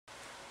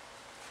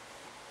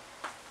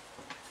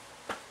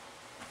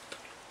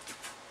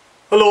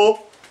Hello,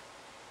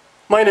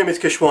 my name is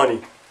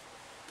Keshwani.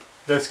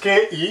 That's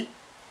K-E-S-H-W-A-N-I,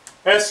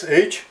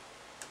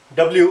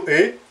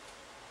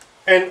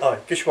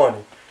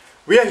 Keshwani.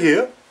 We are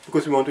here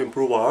because we want to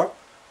improve our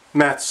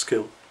math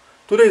skill.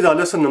 Today is our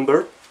lesson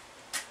number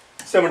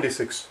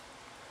 76.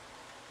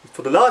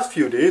 For the last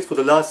few days, for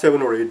the last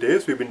 7 or 8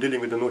 days, we've been dealing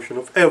with the notion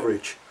of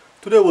average.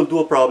 Today we'll do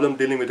a problem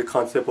dealing with the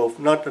concept of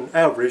not an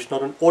average,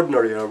 not an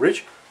ordinary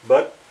average,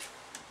 but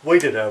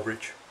weighted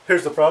average.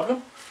 Here's the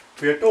problem.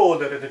 We are told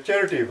that at a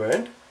charity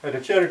event,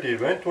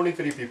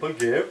 23 people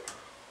gave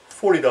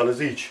 $40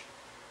 each.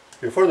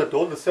 We are further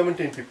told that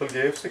 17 people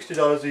gave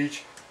 $60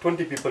 each,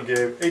 20 people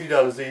gave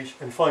 $80 each,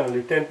 and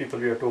finally 10 people,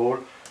 we are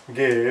told,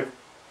 gave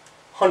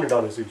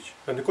 $100 each.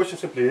 And the question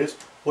simply is,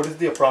 what is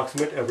the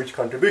approximate average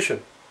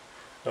contribution?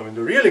 Now in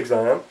the real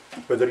exam,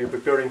 whether you're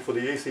preparing for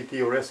the ACT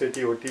or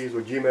SAT or TEAS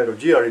or GMAT or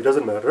GRE, it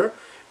doesn't matter.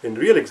 In the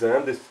real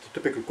exam, this is the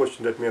typical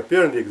question that may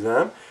appear in the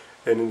exam.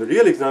 And in the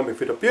real exam,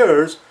 if it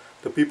appears,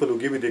 the people who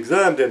give you the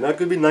exam, they're not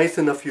going to be nice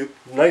enough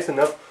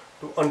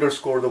to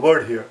underscore the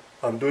word here.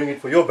 I'm doing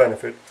it for your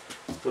benefit.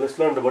 So let's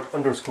learn the word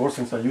underscore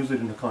since I use it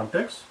in the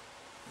context.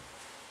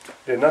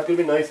 They're not going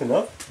to be nice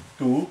enough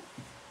to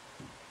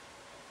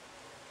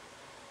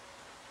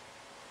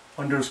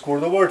underscore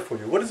the word for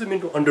you. What does it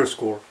mean to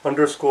underscore?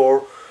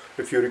 Underscore,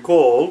 if you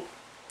recall,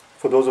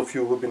 for those of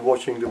you who have been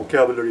watching the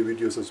vocabulary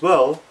videos as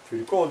well, if you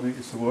recall,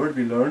 it's the word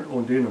we learned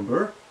on day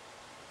number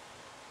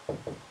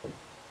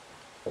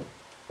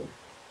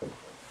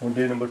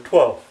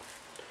 12.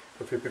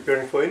 If you're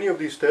preparing for any of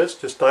these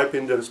tests, just type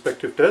in the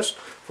respective test.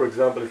 For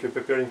example, if you're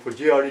preparing for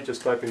GRE,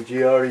 just type in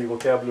GRE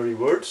vocabulary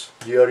words,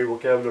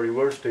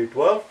 day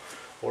 12,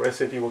 or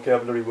SAT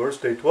vocabulary words,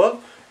 day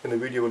 12, and the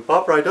video will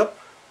pop right up.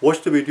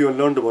 Watch the video and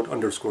learn the word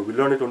underscore. We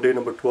learned it on day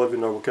number 12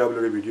 in our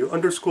vocabulary video.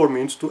 Underscore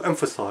means to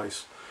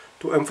emphasize.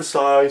 To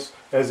emphasize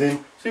as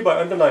in, see, by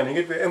underlining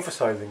it, we're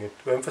emphasizing it.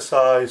 To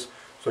emphasize,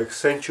 to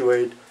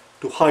accentuate,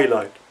 to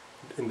highlight.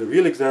 In the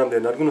real exam, they're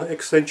not going to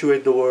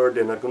accentuate the word,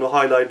 they're not going to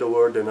highlight the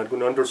word, they're not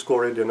going to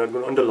underscore it, they're not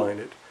going to underline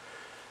it.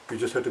 You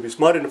just have to be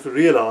smart enough to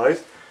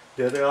realize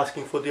that they're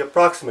asking for the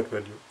approximate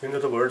value. In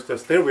other words,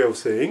 that's their way of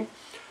saying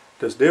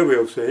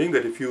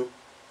that if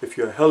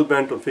you're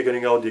hell-bent on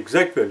figuring out the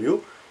exact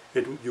value,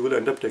 you will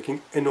end up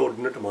taking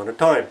inordinate amount of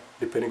time,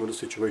 depending on the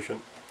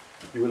situation.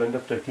 You will end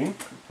up taking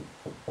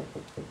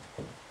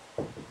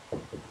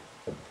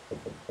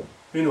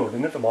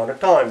inordinate amount of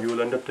time. You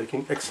will end up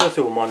taking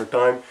excessive amount of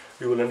time.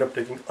 You will end up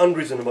taking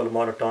unreasonable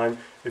amount of time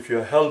if you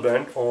are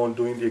hell-bent on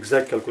doing the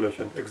exact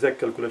calculation. Exact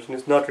calculation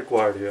is not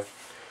required here.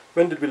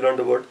 When did we learn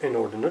the word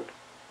inordinate?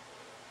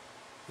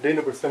 Day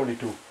number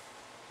 72.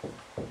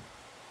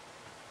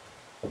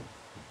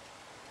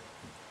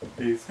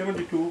 Day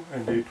 72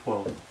 and day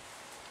 12.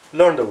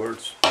 Learn the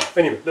words.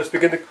 Anyway, let's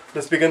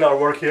begin our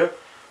work here.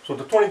 So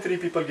the 23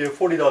 people gave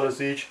 $40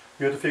 each.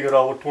 You have to figure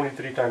out what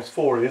 23 times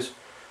 4 is.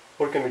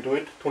 Where can we do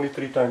it?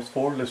 23 times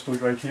 4, let's do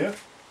it right here.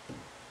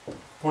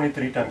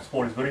 23 times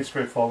 4 is very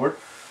straightforward.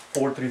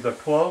 4 3s are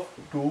 12,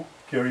 2,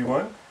 carry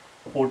 1.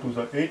 4 2s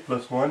are 8,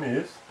 plus 1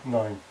 is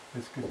 9.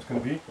 It's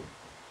going to be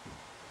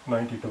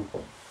 92.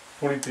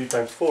 23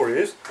 times 4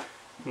 is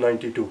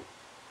 92.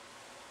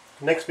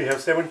 Next we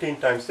have 17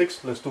 times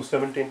 6. Let's do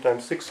 17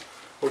 times 6.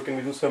 Where can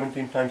we do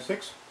 17 times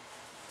 6?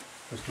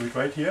 Let's do it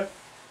right here.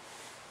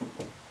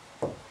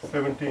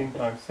 17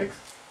 times 6.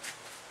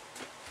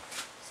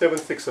 7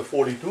 6 are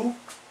 42,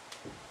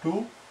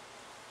 2,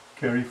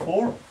 carry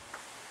 4,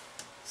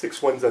 6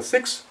 1s are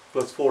 6,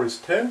 plus 4 is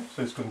 10,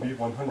 so it's going to be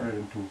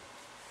 102.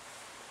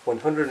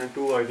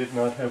 102, I did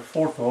not have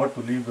forethought to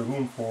leave the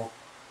room for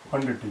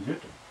 100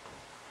 digit.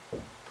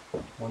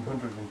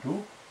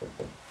 102.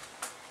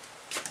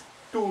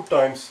 2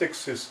 times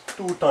 6 is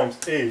 2 times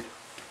 8.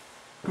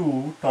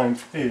 2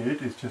 times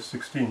 8 is just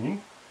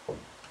 16.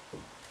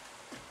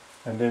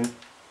 And then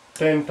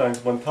 10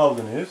 times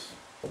 1000 is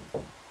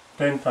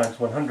 10 times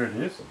 100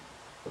 is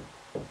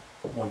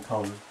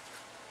 1000.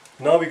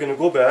 Now we're going to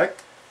go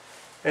back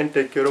and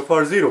take care of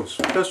our zeros.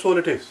 That's all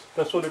it is.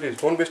 That's all it is.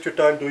 Don't waste your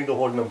time doing the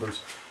whole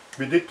numbers.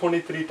 We did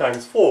 23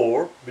 times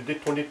 4. We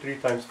did 23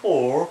 times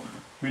 4.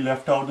 We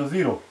left out the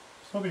 0.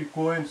 So we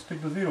go and stick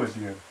the 0 at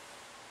the end.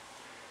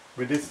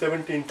 We did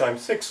 17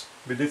 times 6.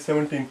 We did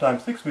 17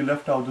 times 6. We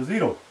left out the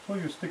 0. So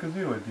you stick a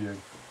 0 at the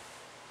end.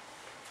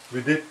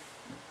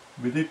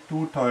 We did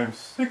 2 times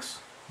 6.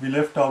 We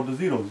left out the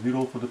zeros,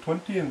 0 for the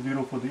 20 and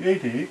 0 for the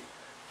 80.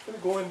 So we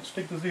go and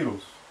stick the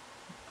zeros,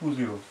 2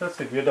 zeros. That's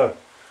it, we're done.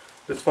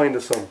 Let's find the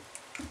sum.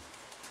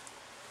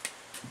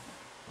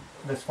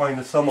 Let's find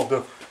the sum of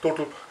the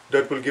total,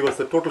 that will give us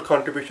the total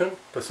contribution,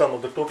 the sum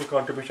of the total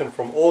contribution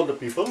from all the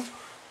people.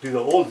 These are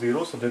all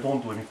zeros, so they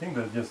don't do anything,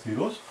 they're just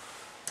zeros.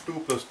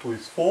 2 plus 2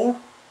 is 4.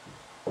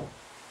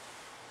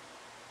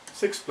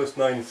 6 plus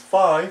 9 is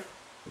 5.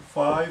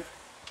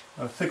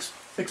 6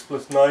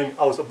 plus 9,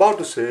 I was about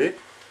to say,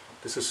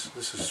 this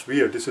is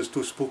weird, this is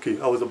too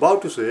spooky. I was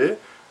about to say,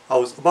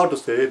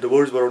 the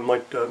words were on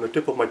the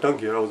tip of my tongue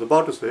here. I was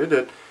about to say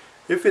that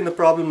if in a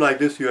problem like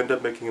this you end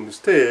up making a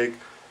mistake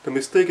The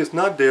mistake is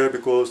not there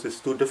because it's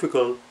too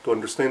difficult to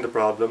understand the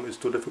problem, it's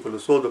too difficult to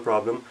solve the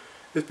problem.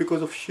 It's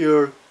because of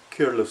sheer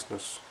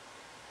carelessness.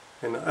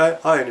 And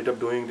I ended up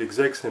doing the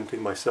exact same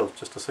thing myself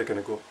just a second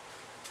ago.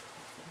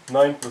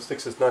 9 plus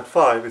 6 is not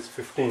 5, it's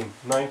 15.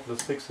 9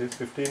 plus 6 is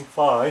 15,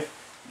 5,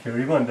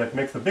 carry 1. That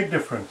makes a big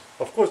difference.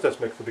 Of course that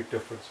makes a big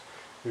difference.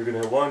 You're going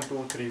to have 1,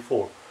 2, 3,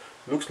 4.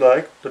 Looks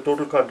like the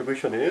total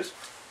contribution is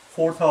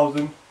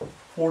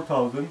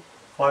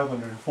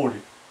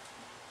 4,540.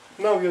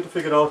 Now we have to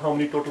figure out how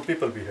many total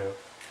people we have.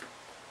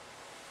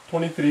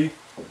 23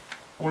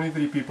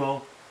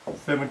 people,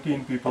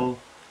 17 people,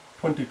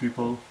 20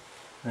 people,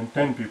 and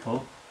 10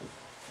 people.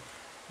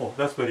 Oh,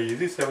 that's very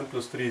easy. 7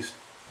 plus 3 is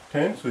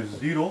 10, so it's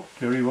 0,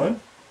 carry 1.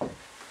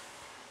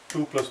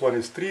 2 plus 1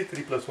 is 3,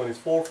 3 plus 1 is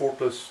 4, 4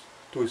 plus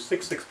 2 is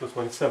 6, 6 plus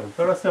 1 is 7.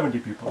 There are 70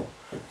 people.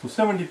 So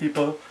 70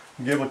 people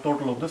gave a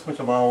total of this much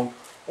amount.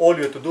 All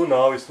you have to do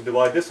now is to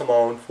divide this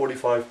amount, 40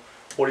 by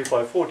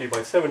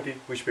 70,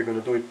 which we're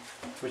going to do it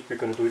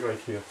right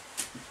here.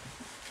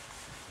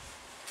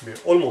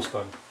 We're almost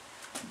done.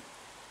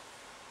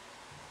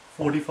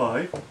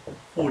 45,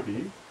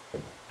 40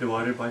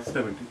 divided by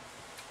 70.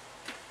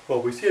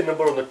 Well, we see a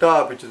number on the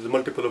top which is a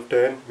multiple of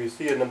 10. We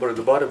see a number at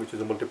the bottom which is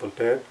a multiple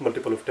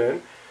of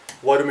 10.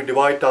 Why do we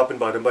divide top and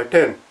bottom by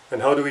 10?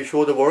 And how do we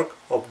show the work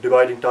of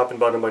dividing top and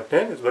bottom by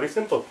 10? It's very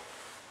simple.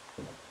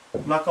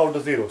 Knock out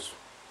the zeros.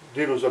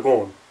 Zeros are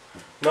gone.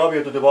 Now we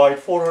have to divide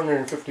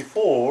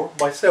 454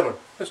 by 7.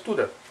 Let's do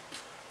that.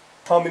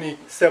 How many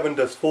 7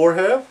 does 4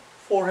 have?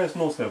 4 has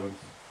no 7.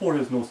 4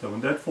 has no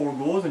 7. That 4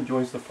 goes and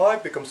joins the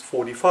 5, becomes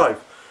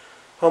 45.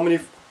 How many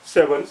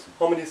 7s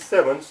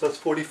does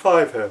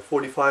 45 have?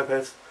 45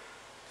 has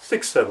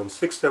 6 7s.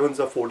 6 7s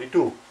are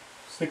 42.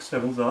 6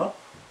 7s are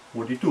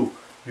 42.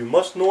 You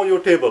must know your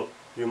table.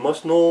 You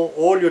must know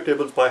all your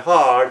tables by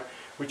heart,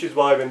 which is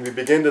why when we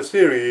begin the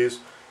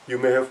series, you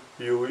may have,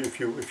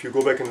 if you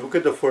go back and look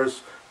at the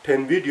first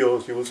 10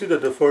 videos, you will see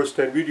that the first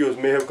 10 videos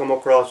may have come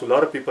across to a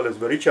lot of people as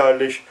very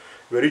childish,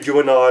 very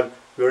juvenile,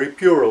 very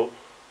puerile,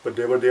 but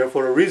they were there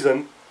for a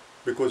reason,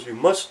 because you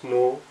must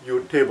know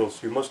your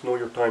tables, you must know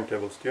your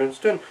timetables. Do you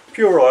understand?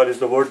 Puerile is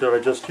the word that I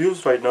just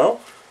used right now,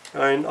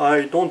 and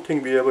I don't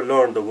think we ever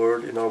learned the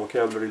word in our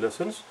vocabulary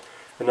lessons,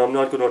 and I'm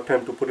not going to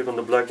attempt to put it on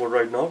the blackboard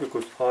right now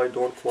because I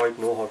don't quite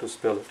know how to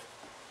spell it.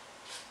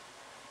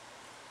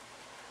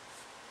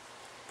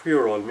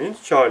 Puerile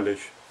means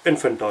childish,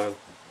 infantile,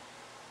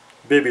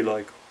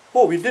 baby-like.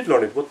 Oh, we did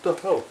learn it. What the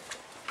hell?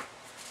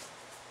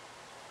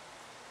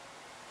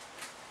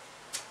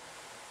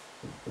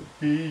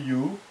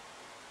 P-U-E-R-I-L-E.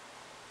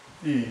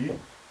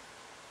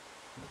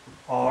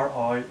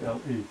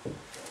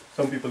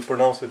 Some people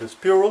pronounce it as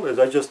puerile, as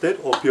I just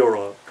did, or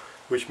puerile,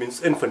 which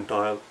means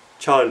infantile,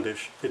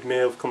 childish. It may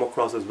have come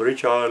across as very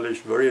childish,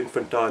 very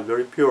infantile,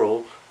 very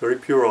puerile,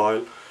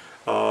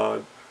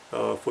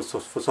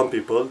 for some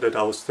people that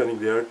I was standing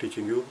there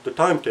teaching you the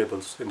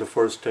timetables in the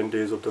first 10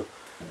 days of the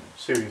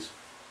series.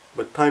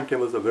 But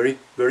timetables are very,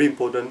 very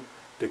important.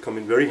 They come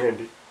in very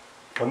handy.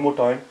 One more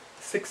time.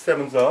 6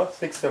 7s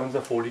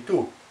are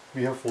 42.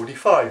 We have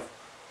 45.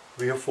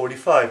 We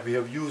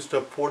have used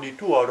up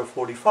 42 out of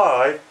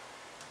 45.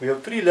 We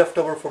have 3 left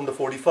over from the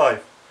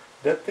 45.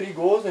 That 3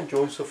 goes and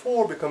joins the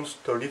 4, becomes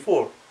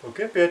 34.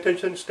 Okay, pay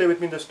attention, stay with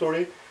me in the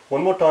story.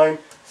 One more time.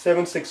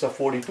 7 6 are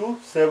 42.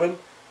 7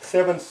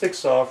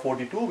 6 are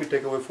 42. We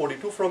take away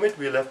 42 from it.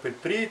 We are left with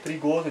 3. 3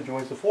 goes and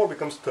joins the 4,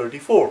 becomes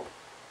 34.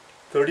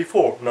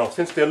 34. Now,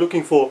 since they are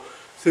looking for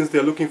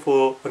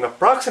an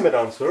approximate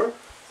answer,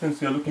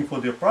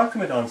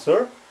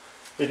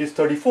 it is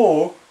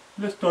 34.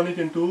 Let's turn it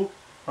into,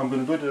 I'm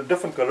going to do it in a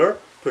different color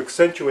to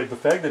accentuate the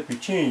fact that we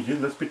changed it.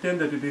 Let's pretend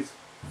that it is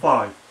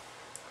 5.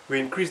 We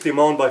increase the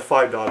amount by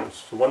 $5.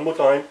 So one more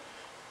time.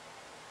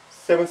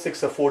 7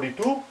 6 are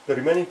 42. The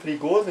remaining 3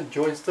 goes and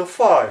joins the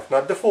 5,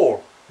 not the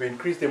 4. We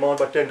increase the amount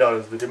by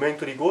 $10. The remaining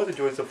 3 goes and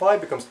joins the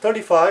 5, becomes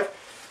 35.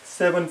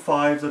 7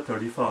 5s are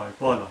 35.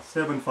 Voila,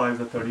 7 5s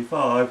are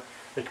 35.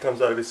 It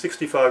comes out with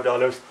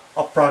 $65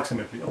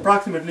 approximately.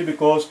 Approximately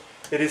because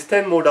it is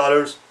 $10 more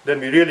than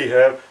we really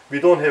have. We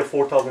don't have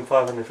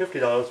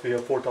 $4,550. We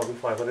have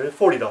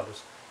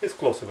 $4,540. It's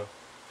close enough.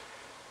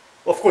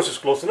 Of course it's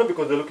close enough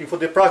because they're looking for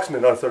the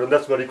approximate answer, and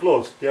that's very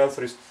close. The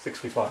answer is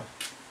 65.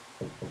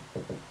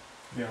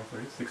 The answer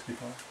is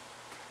 65.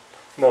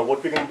 Now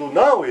what we're going to do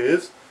now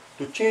is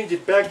to change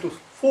it back to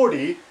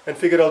 40 and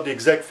figure out the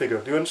exact figure.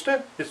 Do you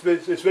understand? It's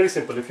very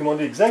simple. If you want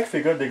the exact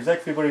figure is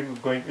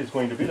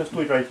going to be, let's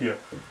do it right here.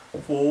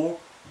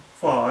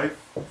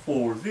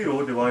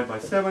 4540 divided by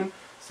 7.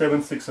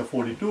 7 6 are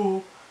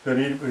 42.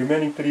 The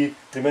remaining 3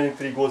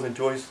 goes and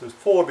joins the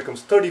 4,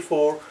 becomes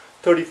 34.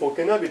 34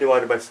 cannot be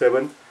divided by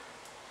 7.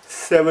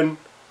 7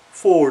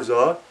 4s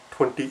are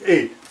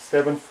 28.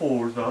 7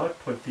 4s are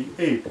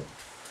 28.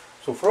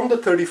 So from the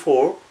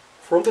 34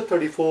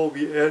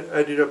 we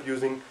ended up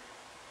using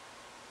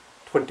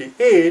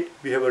 28.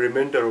 We have a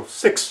remainder of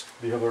 6.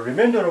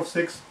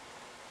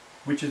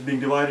 Which is being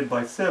divided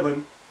by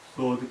 7.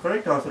 So the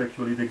correct answer,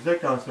 actually, the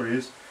exact answer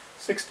is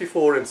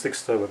 64 and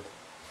 6/7.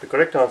 The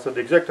correct answer,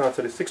 the exact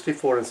answer is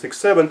 64 and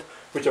 6/7,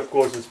 which of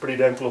course is pretty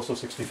damn close to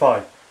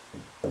 65.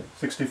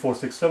 64,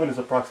 6/7 is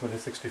approximately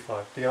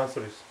 65. The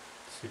answer is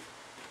C.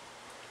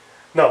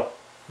 Now,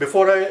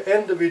 before I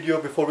end the video,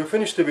 before we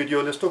finish the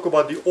video, let's talk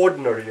about the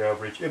ordinary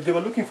average. If they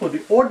were looking for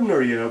the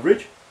ordinary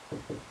average,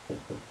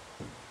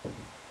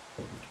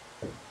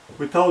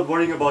 without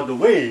worrying about the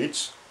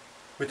weights,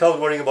 we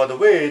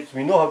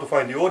know how to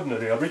find the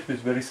ordinary average.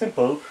 It's very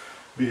simple.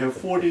 We have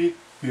 $40,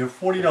 we have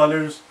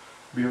 $40,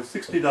 we have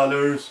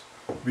 $60,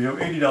 we have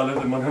 $80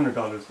 and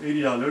 $100.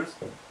 $80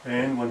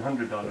 and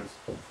 $100.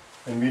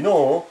 And we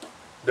know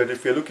that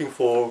if we are looking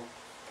for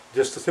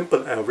just a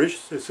simple average,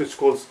 it's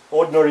called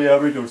ordinary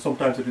average, or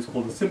sometimes it is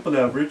called a simple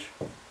average.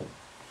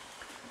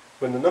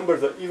 When the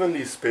numbers are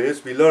evenly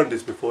spaced, we learned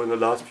this before in the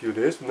last few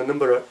days, when the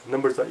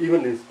numbers are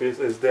evenly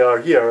spaced as they are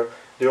here,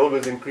 they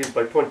always increase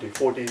by 20,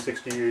 40,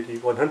 60, 80,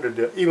 100,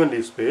 they are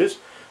evenly spaced,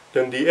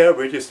 then the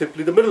average is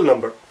simply the middle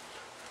number.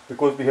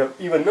 Because we have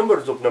even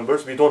numbers of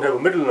numbers, we don't have a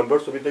middle number,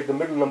 so we take the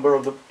middle number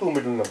of the two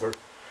middle numbers.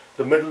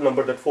 The middle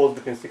number that falls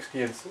between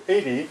 60 and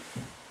 80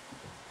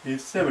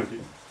 is 70.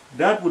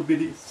 That would be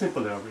the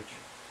simple average,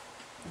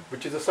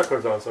 which is a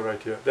sucker's answer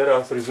right here. That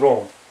answer is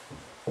wrong.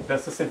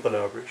 That's the simple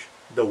average.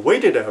 The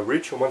weighted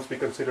average, once we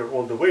consider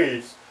all the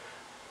weights,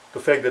 the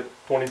fact that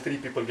 23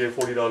 people gave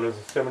 $40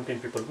 and 17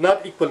 people,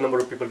 not equal number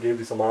of people gave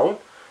this amount,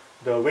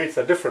 the weights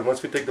are different.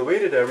 Once we take the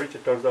weighted average,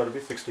 it turns out to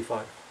be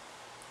 65.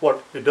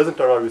 What? It doesn't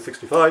turn out to be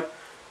 65,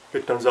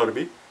 it turns out to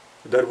be,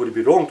 that would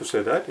be wrong to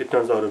say that, it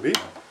turns out to be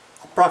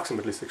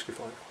approximately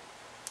 65.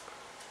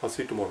 I'll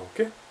see you tomorrow,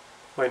 okay?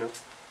 Bye now.